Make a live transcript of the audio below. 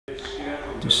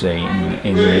to say in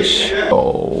English.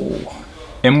 Oh,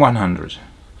 M100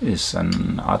 is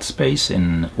an art space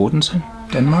in Odense,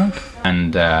 Denmark,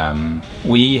 and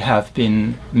we have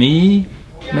been, me,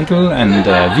 Mikkel and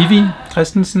Vivi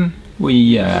Christensen,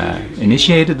 we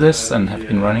initiated this and have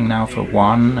been running now for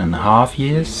 1.5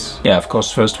 years. Yeah, of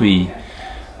course, first we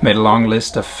made a long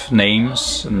list of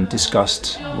names and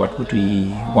discussed what would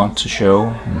we want to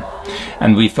show.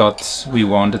 And we thought we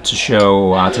wanted to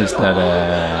show artists that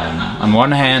on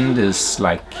one hand is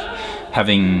like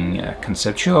having a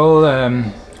conceptual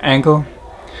angle,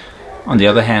 on the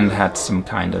other hand had some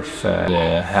kind of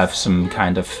have some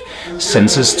kind of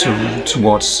senses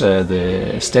towards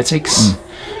the aesthetics,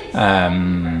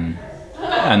 and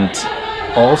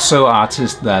also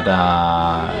artists that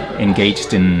are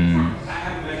engaged in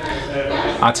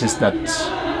artists that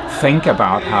think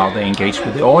about how they engage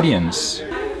with the audience.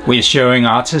 We're showing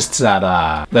artists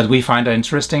that we find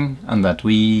interesting and that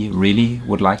we really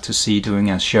would like to see doing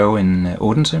a show in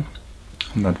Odense,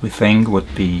 and that we think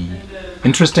would be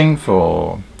interesting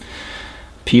for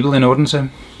people in Odense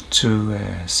to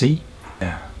see.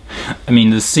 Yeah. I mean,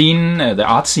 the scene, the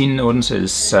art scene in Odense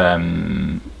is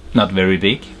not very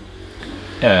big.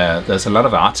 There's a lot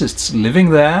of artists living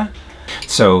there.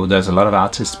 So there's a lot of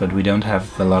artists, but we don't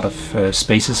have a lot of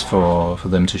spaces for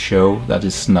them to show that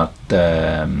is not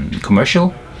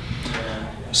commercial.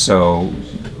 So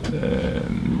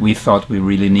we thought we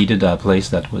really needed a place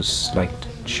that was like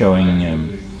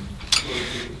showing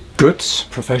good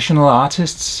professional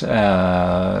artists,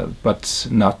 but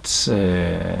not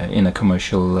in a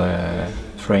commercial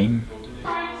frame.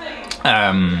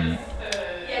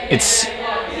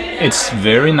 It's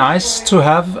very nice to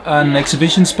have an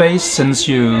exhibition space, since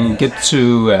you get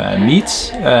to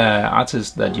meet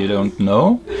artists that you don't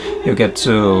know. You get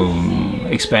to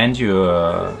expand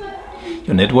your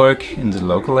network in the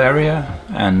local area,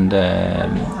 and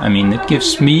I mean, it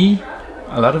gives me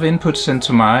a lot of inputs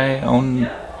into my own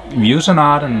views on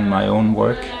art and my own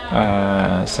work.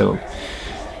 So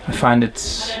I find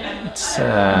it's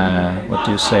what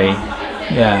do you say?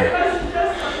 Yeah,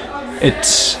 it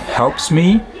helps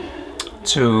me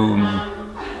to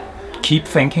keep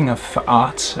thinking of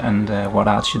art and what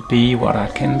art should be, what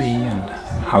art can be, and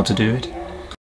how to do it.